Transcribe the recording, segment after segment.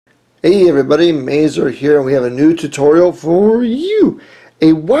Hey everybody, Mazer here, and we have a new tutorial for you.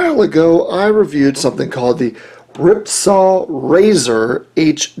 A while ago, I reviewed something called the Ripsaw Razer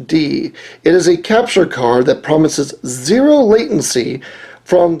HD. It is a capture card that promises zero latency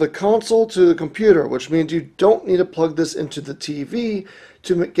from the console to the computer, which means you don't need to plug this into the TV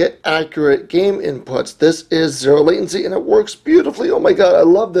to get accurate game inputs. This is zero latency and it works beautifully. Oh my god, I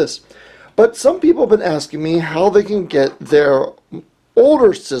love this. But some people have been asking me how they can get their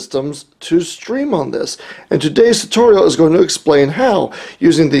older systems to stream on this, and today's tutorial is going to explain how,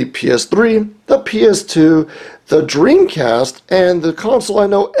 using the PS3, the PS2, the DreamCast, and the console I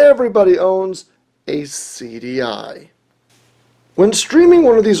know everybody owns, a CDI. When streaming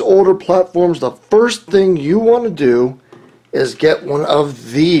one of these older platforms, the first thing you want to do is get one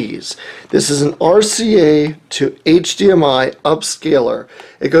of these. This is an RCA to HDMI upscaler.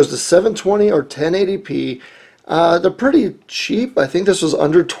 It goes to 720 or 1080p. They're pretty cheap. I think this was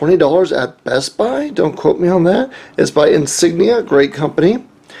under $20 at Best Buy. Don't quote me on that. It's by Insignia, great company.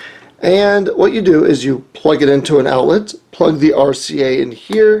 And what you do is you plug it into an outlet, plug the RCA in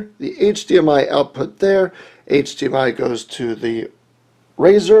here, the HDMI output there, HDMI goes to the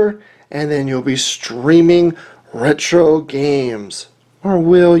Razer, and then you'll be streaming retro games. Or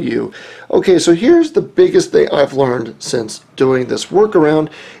will you? Okay, so here's the biggest thing I've learned since doing this workaround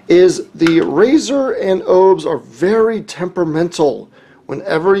is the Razer and OBS are very temperamental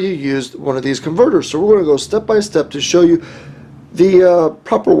whenever you use one of these converters. So we're going to go step by step to show you the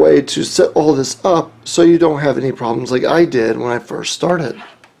proper way to set all this up so you don't have any problems like I did when I first started.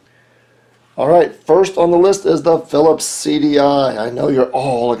 Alright, first on the list is the Philips CDI. I know you're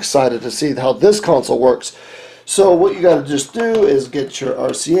all excited to see how this console works. So what you got to just do is get your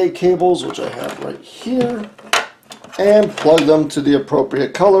RCA cables, which I have right here, and plug them to the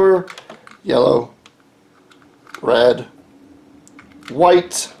appropriate color, yellow, red,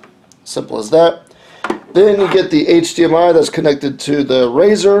 white, simple as that. Then you get the HDMI that's connected to the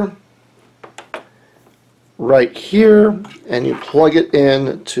Razer right here, and you plug it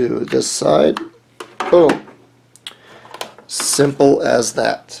in to this side. Boom. Simple as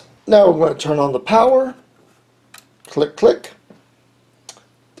that. Now we're going to turn on the power. Click, click.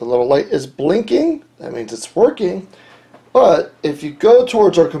 The little light is blinking. That means it's working. But if you go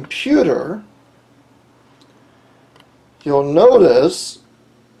towards our computer, you'll notice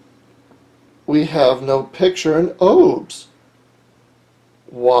we have no picture in OBS.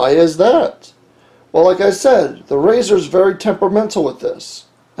 Why is that? Well, like I said, the Razer is very temperamental with this.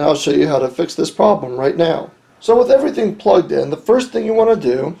 And I'll show you how to fix this problem right now. So with everything plugged in, the first thing you want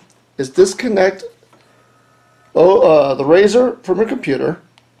to do is disconnect the Razer from your computer,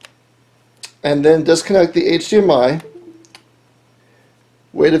 and then disconnect the HDMI.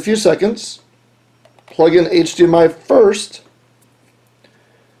 Wait a few seconds, plug in HDMI first,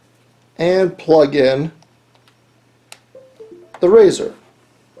 and plug in the Razer.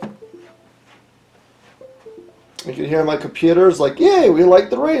 You can hear my computer is like, yay, we like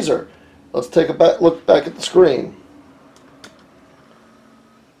the Razer. Let's take a look back at the screen.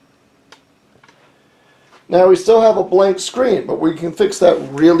 Now we still have a blank screen, but we can fix that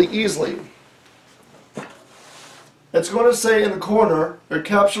really easily. It's going to say in the corner, your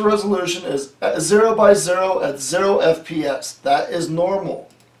capture resolution is 0 by 0 at 0 FPS. That is normal.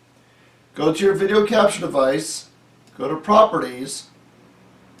 Go to your video capture device, go to Properties,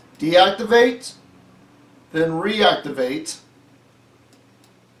 deactivate, then reactivate,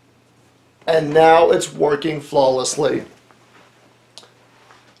 and now it's working flawlessly.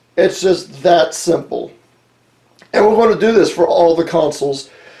 It's just that simple. And we're going to do this for all the consoles,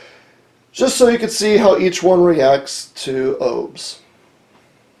 just so you can see how each one reacts to OBS.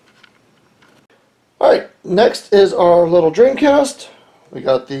 Alright, next is our little DreamCast. We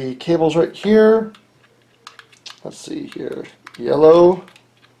got the cables right here. Let's see here. Yellow,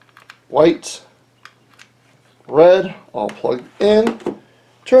 white, red, all plugged in.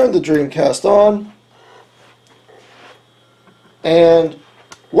 Turn the DreamCast on. And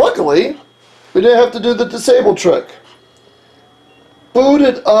luckily, we didn't have to do the disable trick. Boot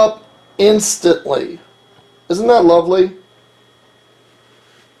it up instantly. Isn't that lovely?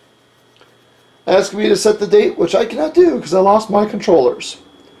 Ask me to set the date, which I cannot do because I lost my controllers.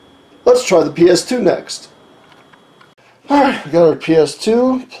 Let's try the PS2 next. Alright, we got our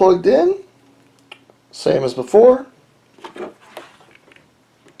PS2 plugged in. Same as before.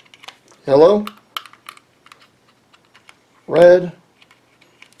 Yellow, red,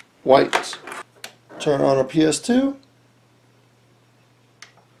 white. Turn on our PS2.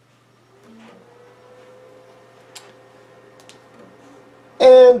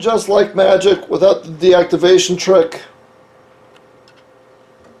 And just like magic, without the deactivation trick,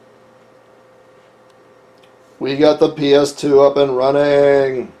 we got the PS2 up and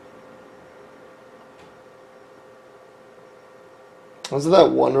running. Isn't that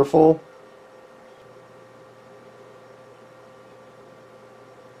wonderful?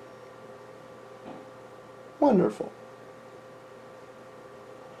 Wonderful.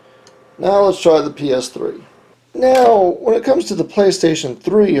 Now let's try the PS3. Now, when it comes to the PlayStation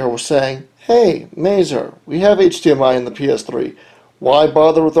 3, we're saying, hey, Mazer, we have HDMI in the PS3. Why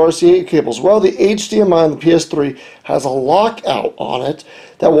bother with RCA cables? Well, the HDMI on the PS3 has a lockout on it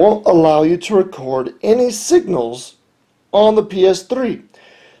that won't allow you to record any signals on the PS3.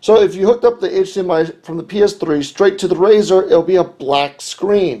 So if you hooked up the HDMI from the PS3 straight to the Razer, it'll be a black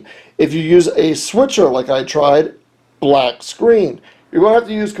screen. If you use a switcher like I tried, black screen. You're going to have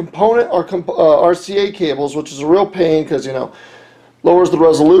to use component or RCA cables, which is a real pain because, you know, lowers the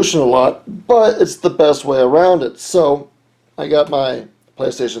resolution a lot, but it's the best way around it. So I got my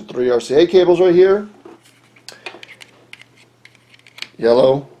PlayStation 3 RCA cables right here.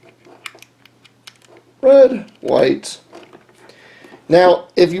 Yellow, red, white. Now,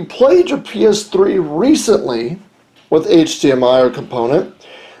 if you played your PS3 recently with HDMI or component,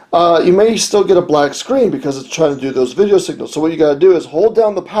 you may still get a black screen because it's trying to do those video signals. So what you got to do is hold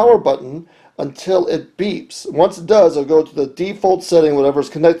down the power button until it beeps. Once it does, it'll go to the default setting, whatever's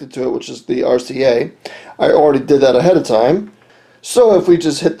connected to it, which is the RCA. I already did that ahead of time. So if we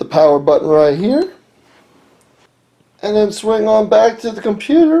just hit the power button right here, and then swing on back to the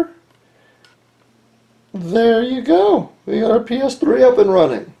computer, there you go. We got our PS3 up and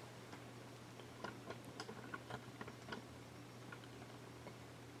running.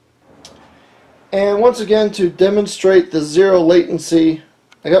 And once again, to demonstrate the zero latency,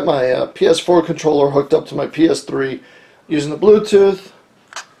 I got my PS4 controller hooked up to my PS3 using the Bluetooth.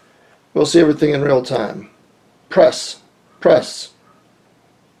 We'll see everything in real time. Press, press.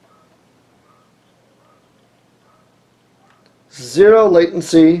 Zero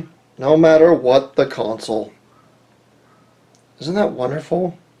latency, no matter what the console. Isn't that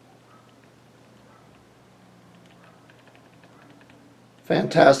wonderful?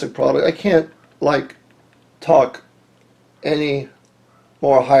 Fantastic product. I can't talk any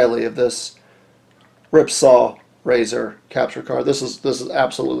more highly of this Ripsaw Razer capture card. This is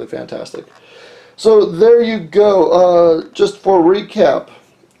absolutely fantastic. So there you go. Just for recap,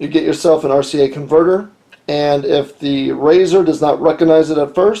 you get yourself an RCA converter, and if the Razer does not recognize it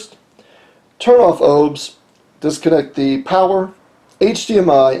at first, turn off OBS, disconnect the power,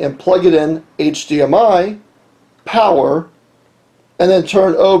 HDMI, and plug it in HDMI, power, and then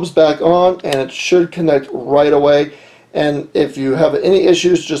turn OBS back on, and it should connect right away. And if you have any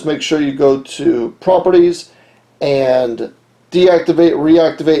issues, just make sure you go to Properties and deactivate,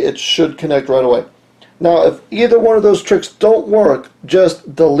 reactivate. It should connect right away. Now, if either one of those tricks don't work,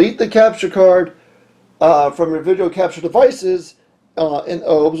 just delete the capture card from your video capture devices in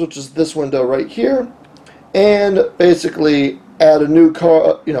OBS, which is this window right here, and basically add a new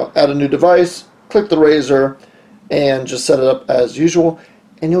add a new device, click the Razer, and just set it up as usual,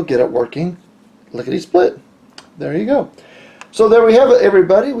 and you'll get it working lickety split. There you go. So there we have it,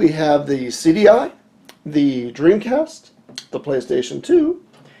 everybody. We have the CDI, the Dreamcast, the PlayStation 2,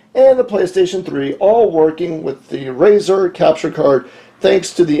 and the PlayStation 3 all working with the Razer capture card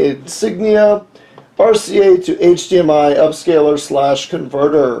thanks to the Insignia RCA to HDMI upscaler /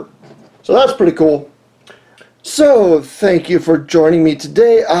 converter. So that's pretty cool. So thank you for joining me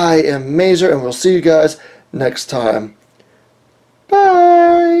today. I am Mazer, and we'll see you guys next time.